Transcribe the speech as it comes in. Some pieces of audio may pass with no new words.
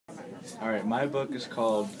Alright, my book is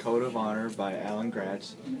called Code of Honor by Alan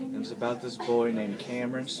Gratz, and it's about this boy named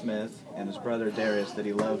Cameron Smith and his brother Darius that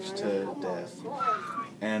he loves to death.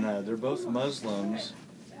 And they're both Muslims,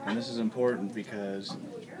 and this is important because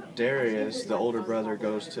Darius, the older brother,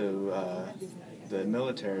 goes to the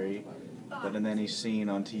military, but then he's seen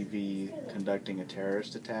on TV conducting a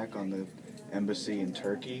terrorist attack on the embassy in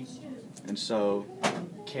Turkey. And so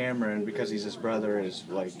Cameron, because he's his brother, is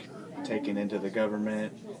like taken into the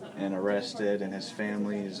government and arrested, and his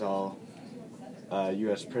family is all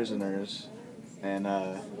U.S. prisoners. And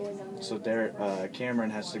so Cameron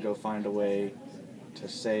has to go find a way to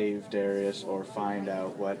save Darius or find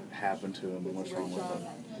out what happened to him and what's wrong with him.